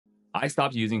I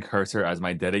stopped using Cursor as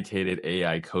my dedicated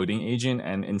AI coding agent,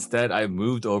 and instead I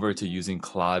moved over to using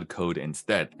Claude Code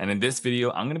instead. And in this video,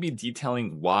 I'm going to be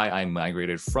detailing why I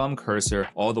migrated from Cursor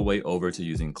all the way over to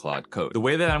using Claude Code. The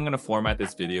way that I'm going to format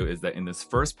this video is that in this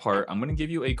first part, I'm going to give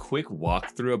you a quick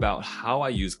walkthrough about how I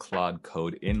use Claude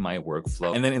Code in my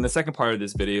workflow. And then in the second part of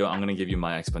this video, I'm going to give you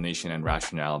my explanation and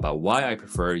rationale about why I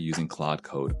prefer using Claude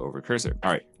Code over Cursor.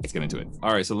 All right, let's get into it.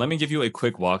 All right, so let me give you a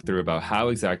quick walkthrough about how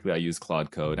exactly I use Claude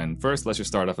Code. And first, let's just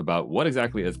start off about what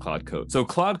exactly is Claude Code. So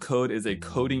Claude Code is a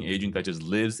coding agent that just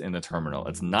lives in the terminal.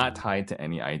 It's not tied to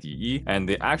any IDE, and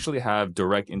they actually have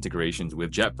direct integrations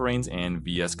with JetBrains and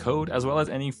VS Code, as well as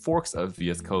any forks of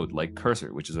VS Code like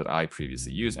Cursor, which is what I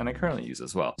previously used and I currently use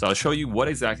as well. So I'll show you what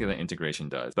exactly the integration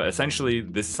does. But essentially,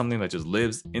 this is something that just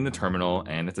lives in the terminal,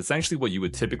 and it's essentially what you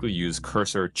would typically use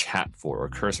Cursor chat for, or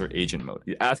Cursor agent mode.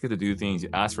 You ask it to do things, you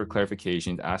ask for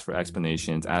clarifications, ask for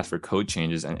explanations, ask for code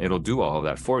changes, and it'll do all of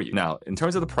that for you. Now, in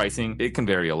terms of the pricing, it can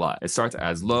vary a lot. It starts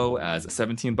as low as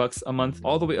 17 bucks a month,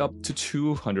 all the way up to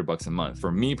 200 bucks a month. For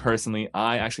me personally,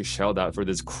 I actually shelled out for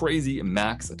this crazy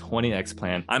max 20x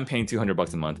plan. I'm paying 200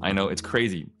 bucks a month. I know it's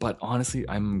crazy, but honestly,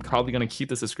 I'm probably gonna keep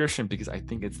the subscription because I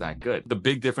think it's that good. The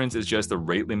big difference is just the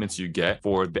rate limits you get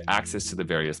for the access to the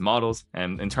various models.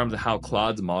 And in terms of how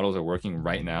Claude's models are working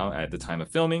right now at the time of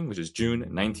filming, which is June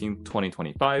 19th,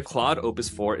 2025, Claude Opus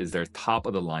 4 is their top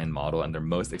of the line model and their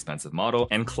most expensive model.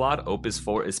 And Claude Opus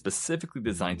 4 is specifically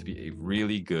designed to be a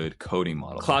really good coding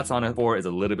model. Claude Sonnet 4 is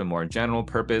a little bit more general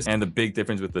purpose, and the big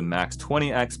difference with the Max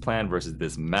 20x plan versus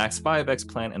this Max 5x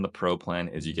plan and the Pro plan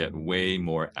is you get way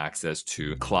more access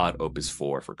to Claude Opus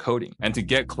 4 for coding. And to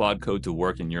get Claude Code to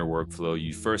work in your workflow,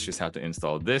 you first just have to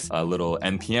install this little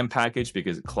npm package,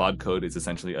 because Claude Code is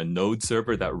essentially a node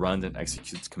server that runs and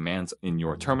executes commands in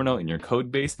your terminal, in your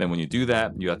code base. Then when you do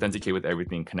that, you authenticate with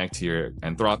everything, connect to your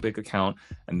Anthropic account,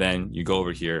 and then you go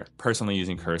over here personally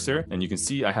using Cursor, and you can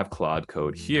see I have Claude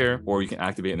Code here, or you can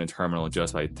activate in a terminal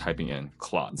just by typing in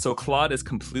Claude. So Claude is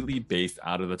completely based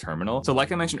out of the terminal. So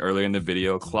like I mentioned earlier in the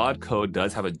video, Claude Code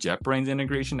does have a JetBrains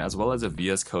integration as well as a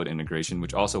VS Code integration,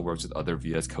 which also works with other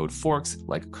VS Code forks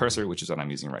like Cursor, which is what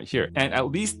I'm using right here. And at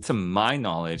least to my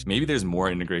knowledge, maybe there's more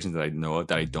integrations that I know of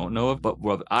that I don't know of, but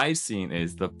what I've seen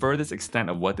is the furthest extent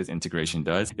of what this integration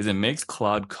does is it makes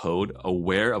Claude Code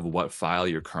aware of what file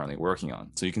you're currently working on.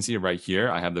 So you can see right here,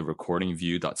 I have the recording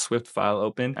view.swift file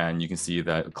open, and you can see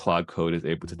that Claude Code is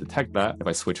able to detect that. If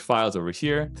I switch files over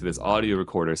here to this audio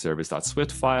recorder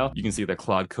service.swift file, you can see that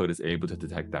Claude Code is able to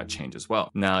detect that change as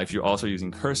well. Now, if you're also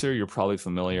using Cursor, you're probably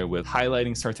familiar with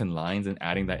highlighting certain lines and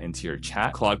adding that into your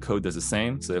chat. Claude Code does the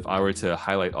same. So if I were to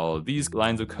highlight all of these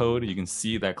lines of code, you can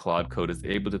see that Claude Code is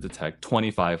able to detect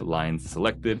 25 lines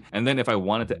selected. And then if I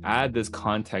wanted to add this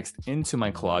context into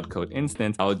my Claude Code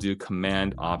instance, I would do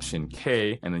Command Option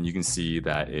K, and then you can see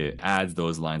that it adds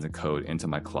those lines of code into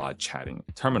my Claude chatting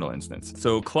terminal instance.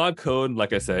 So Claude Code,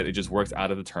 like I said, it just works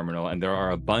out of the terminal, and there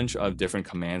are a bunch of different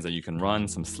commands that you can run.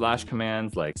 Some slash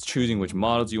commands like choosing which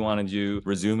models you want to do,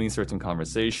 resuming certain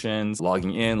conversations,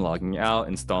 logging in, logging out,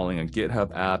 installing a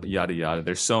GitHub app, yada yada.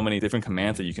 There's so many different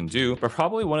commands that you can do, but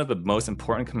probably one of the most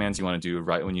important commands you want to do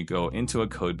right when you go into a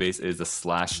code base is the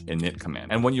 /init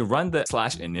command. And when you run the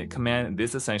 /init command,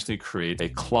 this essentially creates a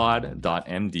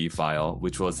claude.md file,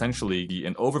 which will essentially be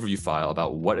an overview file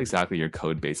about what exactly your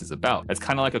code base is about. It's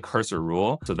kind of like a Cursor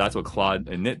rule. So that's what Claude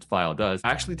init file does. It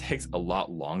actually takes a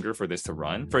lot longer for this to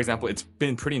run. For example, it's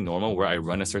been pretty normal where I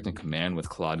run a certain command with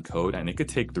Claude Code and it could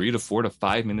take 3 to 4 to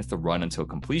 5 minutes to run until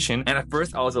completion. And at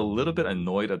first I was a little bit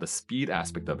annoyed at the speed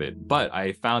aspect of it, but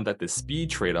I found that the speed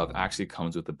trade-off actually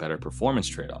comes with a better performance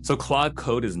trade-off. So Claude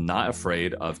Code is not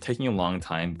afraid of taking a long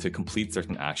time to complete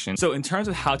certain actions. So in terms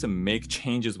of how to make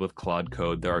changes with Claude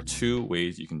Code, there are two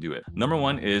ways you can do it. Number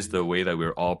one is the way that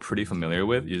we're all pretty familiar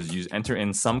with, is you enter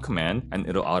in some command and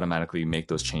it'll automatically make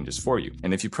those changes for you.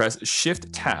 And if you press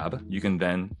Shift Tab, you can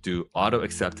then do auto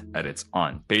accept edits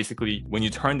on. Basically, when you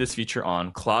turn this feature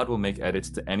on, Claude will make edits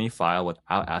to any file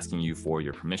without asking you for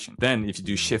your permission. Then if you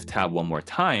do Shift Tab one more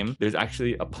time, there's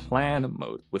actually a plan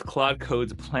mode. With Claude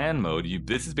Code's plan mode,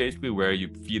 this is basically where you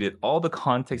feed it all the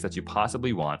context that you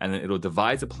possibly want, and then it'll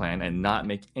devise a plan and not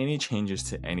make any changes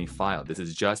to any file. This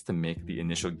is just to make the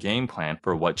initial game plan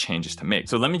for what changes to make.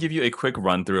 So let me give you a quick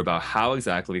run through about how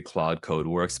exactly Claude Code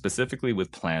works specifically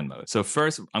with plan mode. So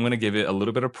first, I'm going to give it a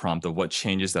little bit of prompt of what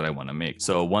changes that I want to make.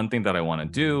 So one thing that I want to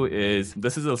do is,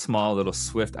 this is a small little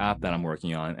Swift app that I'm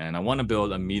working on, and I want to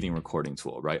build a meeting recording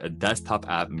tool, right? A desktop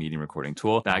app meeting recording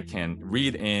tool that can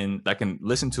read in, that can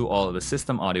listen to all of the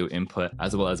system audio input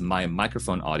as well as my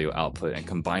microphone audio output and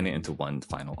combine it into one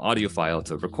final audio file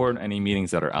to record any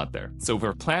meetings that are out there. So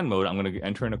for plan mode, I'm going to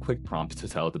enter in a quick prompt to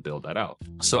tell it to build build that out.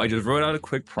 So I just wrote out a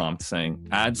quick prompt saying,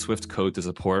 add Swift code to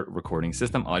support recording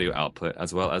system audio output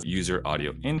as well as user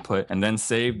audio input, and then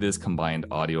save this combined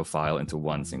audio file into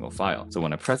one single file. So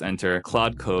when I press enter,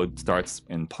 Claude Code starts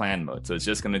in plan mode. So it's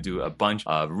just going to do a bunch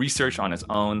of research on its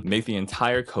own, make the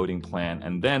entire coding plan,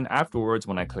 and then afterwards,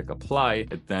 when I click apply,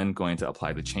 it's then going to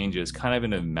apply the changes kind of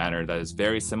in a manner that is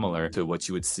very similar to what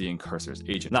you would see in Cursor's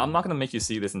agent. Now, I'm not going to make you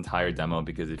see this entire demo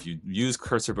because if you use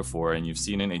Cursor before and you've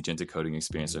seen an agentic coding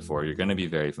experience before, you're going to be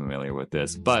very familiar with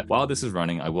this. But while this is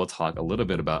running, I will talk a little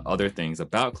bit about other things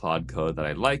about Claude Code that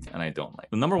I like and I don't like.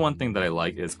 The number one thing that I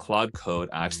like is Claude Code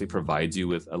actually provides you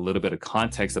with a little bit of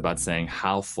context about saying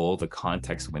how full the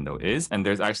context window is. And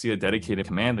there's actually a dedicated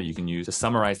command that you can use to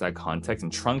summarize that context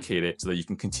and truncate it so that you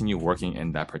can continue working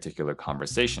in that particular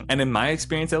conversation. And in my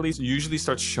experience, at least, it usually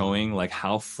starts showing like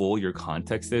how full your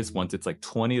context is once it's like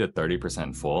 20 to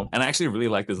 30% full. And I actually really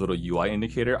like this little UI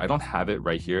indicator. I don't have it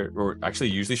right here, or actually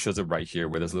usually shows it right here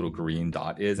where this little green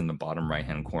dot is in the bottom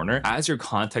right-hand corner. As your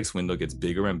context window gets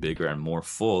bigger and bigger and more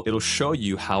full, it'll show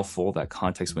you how full that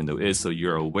context window is so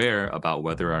you're aware about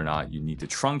whether or not you need to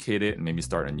truncate it and maybe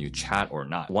start a new chat or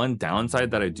not. One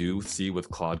downside that I do see with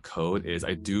Claude Code is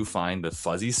I do find the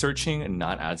fuzzy searching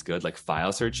not as good, like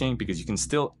file searching, because you can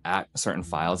still add certain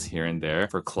files here and there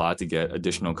for Claude to get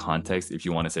additional context if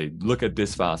you want to say, look at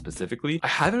this file specifically. I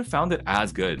haven't found it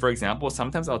as good. For example,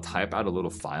 sometimes I'll type out a little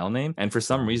file name, and for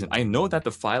some reason, I know that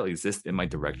the file exists in my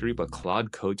directory, but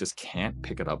Claude Code just can't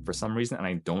pick it up for some reason, and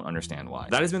I don't understand why.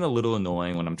 That has been a little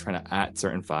annoying when I'm trying to add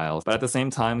certain files, but at the same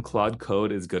time, Claude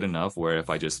Code is good enough where if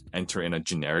I just enter in a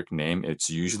generic name, it's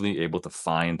usually able to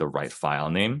find the right file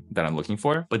name that I'm looking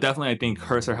for. But definitely, I think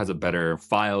Cursor has a better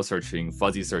file searching,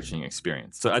 fuzzy searching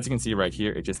experience. So as you can see right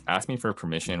here, it just asks me for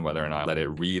permission whether or not I let it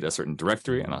read a certain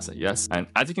directory, and I'll say yes. And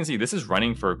as you can see, this is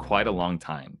running for quite a long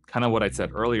time. Kind of what I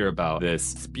said earlier about this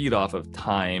speed off of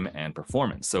time and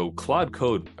performance. So Claude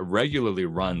Code regularly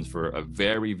runs for a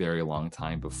very, very long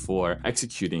time before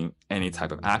executing any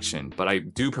type of action. But I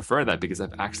do prefer that because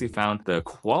I've actually found the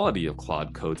quality of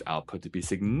Claude Code's output to be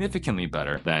significantly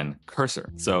better than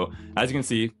Cursor. So as you can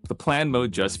see, the plan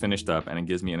mode just finished up and it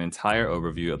gives me an entire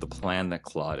overview of the plan that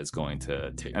Claude is going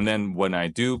to take. And then when I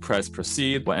do press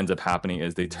proceed, what ends up happening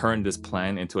is they turn this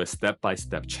plan into a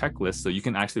step-by-step checklist. So you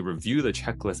can actually review the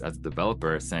checklist as a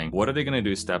developer saying, what are they going to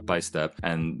do step by step?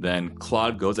 And then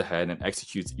Claude goes ahead and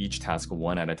executes each task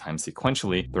one at a time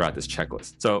sequentially throughout this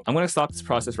checklist. So I'm going to stop this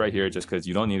process right here just because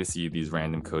you don't need to see these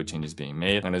random code changes being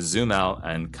made. I'm going to zoom out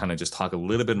and kind of just talk a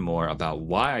little bit more about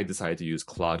why I decided to use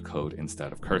Claude Code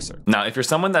instead of Cursor. Now, if you're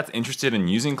someone that's interested in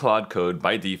using Claude Code,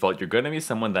 by default, you're going to be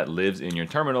someone that lives in your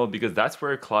terminal because that's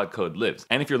where Claude Code lives.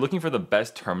 And if you're looking for the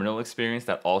best terminal experience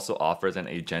that also offers an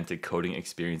agentic coding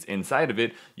experience inside of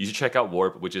it, you should check out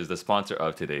Warp, which is the sponsor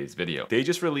of today's video. They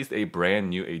just released a brand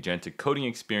new agentic coding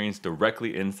experience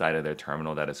directly inside of their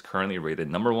terminal that is currently rated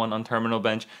 #1 on Terminal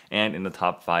Bench and in the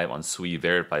top 5 on SWE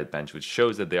Verified Bench, which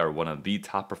shows that they are one of the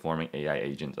top performing AI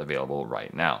agents available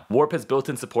right now. Warp has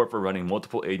built-in support for running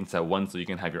multiple agents at once, so you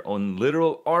can have your own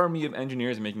literal army of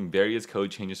engineers making various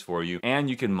code changes for you, and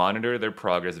you can monitor their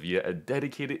progress via a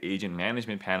dedicated agent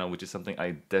management panel, which is something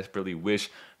I desperately wish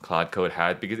Claude Code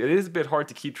had because it is a bit hard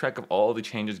to keep track of all the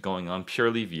changes going on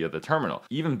purely via the terminal.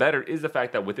 Even better is the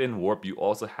fact that within Warp, you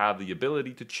also have the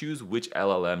ability to choose which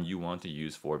LLM you want to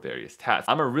use for various tasks.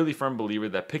 I'm a really firm believer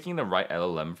that picking the right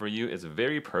LLM for you is a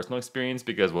very personal experience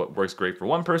because what works great for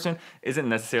one person isn't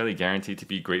necessarily guaranteed to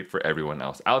be great for everyone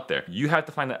else out there. You have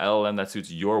to find the LLM that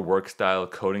suits your work style,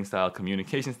 coding style,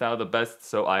 communication style the best,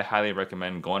 so I highly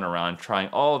recommend going around, trying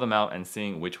all of them out, and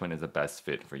seeing which one is the best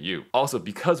fit for you. Also,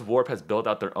 because Warp has built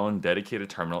out their own dedicated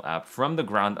terminal app from the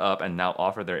ground up and now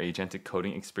offer their agentic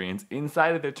coding experience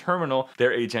inside of their terminal,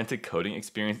 their agentic coding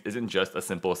experience isn't just a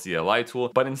simple CLI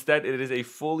tool, but instead it is a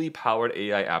fully powered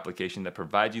AI application that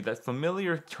provides you that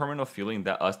familiar terminal feeling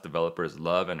that us developers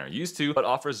love and are used to, but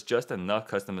offers just enough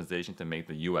customization to make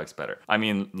the UX better. I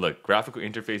mean, look, graphical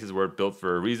interfaces were built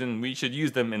for a reason. We should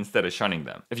use them instead of shunning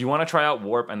them. If you want to try out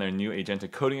Warp and their new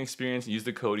agentic coding experience, use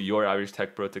the code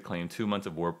YourAverageTechBro to claim 2 months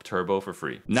of Warp Turbo for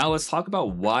free. Now let's talk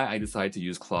about why I decided to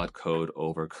use Claude Code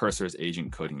over Cursor's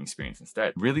agent coding experience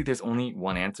instead. Really, there's only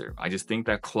one answer. I just think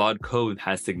that Claude Code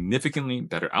has significantly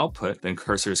better output than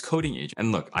Cursor's coding agent.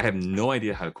 And look, I have no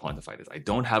idea how to quantify this. I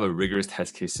don't have a rigorous test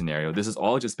best case scenario. This is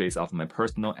all just based off of my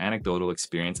personal anecdotal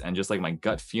experience and just like my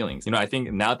gut feelings. I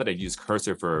think now that I've used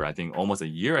Cursor for I think almost a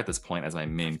year at this point as my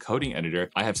main coding editor,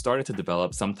 I have started to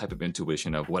develop some type of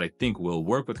intuition of what I think will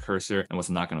work with Cursor and what's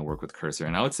not going to work with Cursor.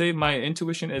 And I would say my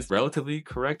intuition is relatively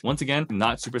correct. Once again,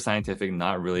 not super scientific,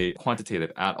 not really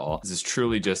quantitative at all. This is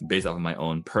truly just based off of my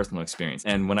own personal experience.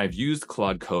 And when I've used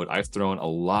Claude Code, I've thrown a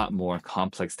lot more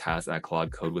complex tasks at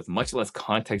Claude Code with much less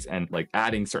context and like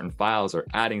adding certain files or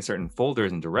adding certain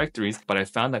folders and directories. But I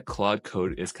found that Claude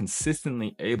Code is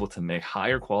consistently able to make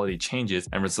higher quality changes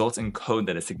and results in code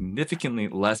that is significantly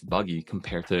less buggy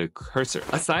compared to Cursor.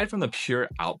 Aside from the pure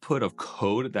output of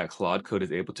code that Claude Code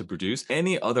is able to produce,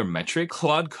 any other metric,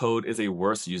 Claude Code is a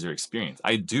worse user experience.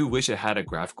 I do wish it had a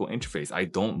graphical interface. I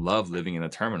don't love living in a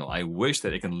terminal. I wish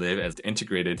that it can live as an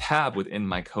integrated tab within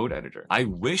my code editor. I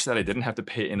wish that I didn't have to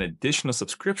pay an additional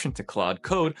subscription to Claude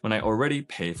Code when I already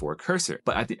pay for Cursor.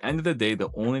 But at the end of the day, the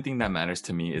only thing that matters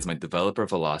to me is my developer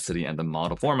velocity and the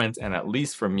model performance. And at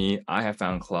least for me, I have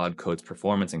found Claude Code's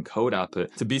performance and code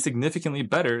output to be significantly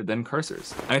better than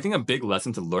Cursor's. And I think a big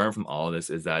lesson to learn from all of this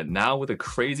is that now with the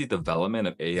crazy development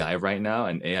of AI right now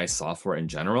and AI software in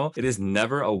general, it is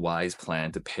never a wise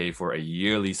plan to pay for a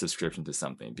yearly subscription to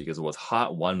something, because what's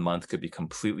hot one month could be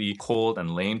completely cold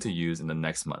and lame to use in the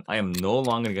next month. I am no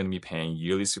longer going to be paying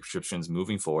yearly subscriptions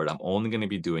moving forward. I'm only going to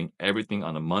be doing everything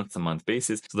on a month-to-month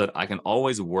basis so that I can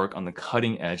always work on the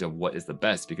cutting edge of what is the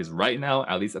best. Because right now,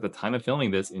 at least at the time of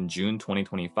filming this in June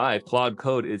 2025, Claude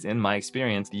Code is, in my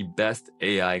experience, the best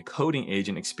AI coding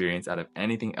agent experience out of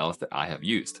anything else that I have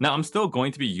used. Now, I'm still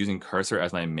going to be using Cursor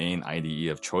as my main IDE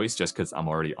of choice just because I'm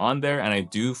already on there, and I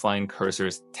do find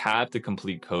Cursor's tab to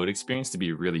complete code experience to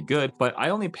be really good, but I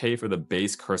only pay for the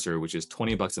base Cursor, which is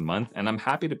 $20 a month, and I'm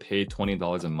happy to pay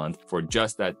 $20 a month for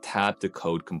just that tab to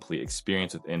code complete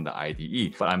experience within the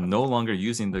IDE. But I'm no longer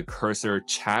using the Cursor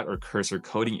chat or Cursor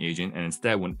coding agent, and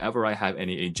instead, whenever I have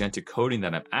any agentic coding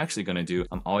that I'm actually going to do,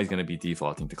 I'm always going to be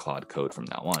defaulting to Claude Code from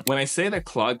now on. When I say that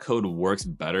Claude Code works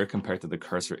better compared to the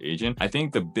Cursor agent, I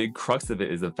think the big crux of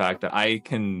it is the fact that I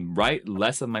can write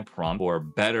less of my prompt for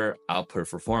better output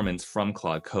performance from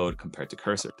Claude Code compared to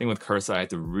Cursor. I think with Cursor, I had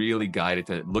to really guide it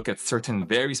to look at certain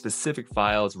very specific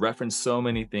files, reference so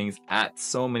many things, at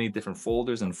so many different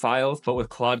folders and files. But with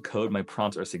Claude Code, my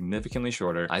prompts are significantly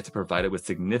shorter. I have to provide it with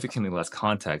significantly less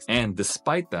context. And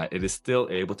despite that, it is still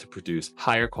able to produce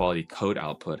higher quality code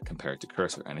output compared to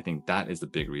Cursor. And I think that is the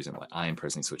big reason why I am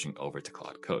personally switching over to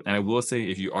Claude Code. And I will say,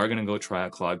 if you are going to go try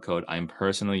out Claude Code, I'm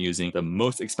personally using the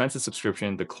most expensive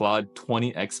subscription, the Claude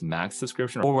 20x Max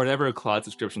subscription, or whatever Claude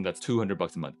subscription that's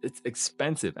 $200 a month. It's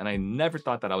expensive, and I never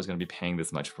thought that I was going to be paying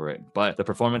this much for it. But the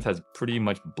performance has pretty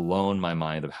much blown my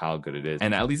mind of how good it is.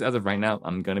 And at least as of right now,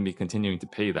 I'm going to be continuing to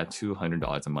pay that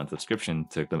 $200 a month subscription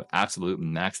to the absolute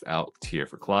maxed out tier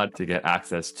for Claude to get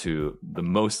access to the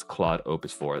most Claude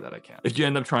Opus 4 that I can. If you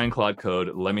end up trying Claude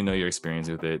Code, let me know your experience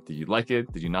with it. Did you like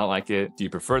it? Did you not like it? Do you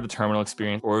prefer the terminal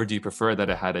experience, or do you prefer that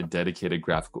it had a dedicated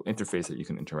graphical interface that you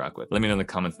can interact with? Let me know in the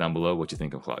comments down below what you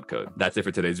think of Claude Code. That's it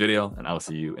for today's video, and I'll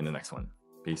see you in the next one.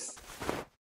 Peace.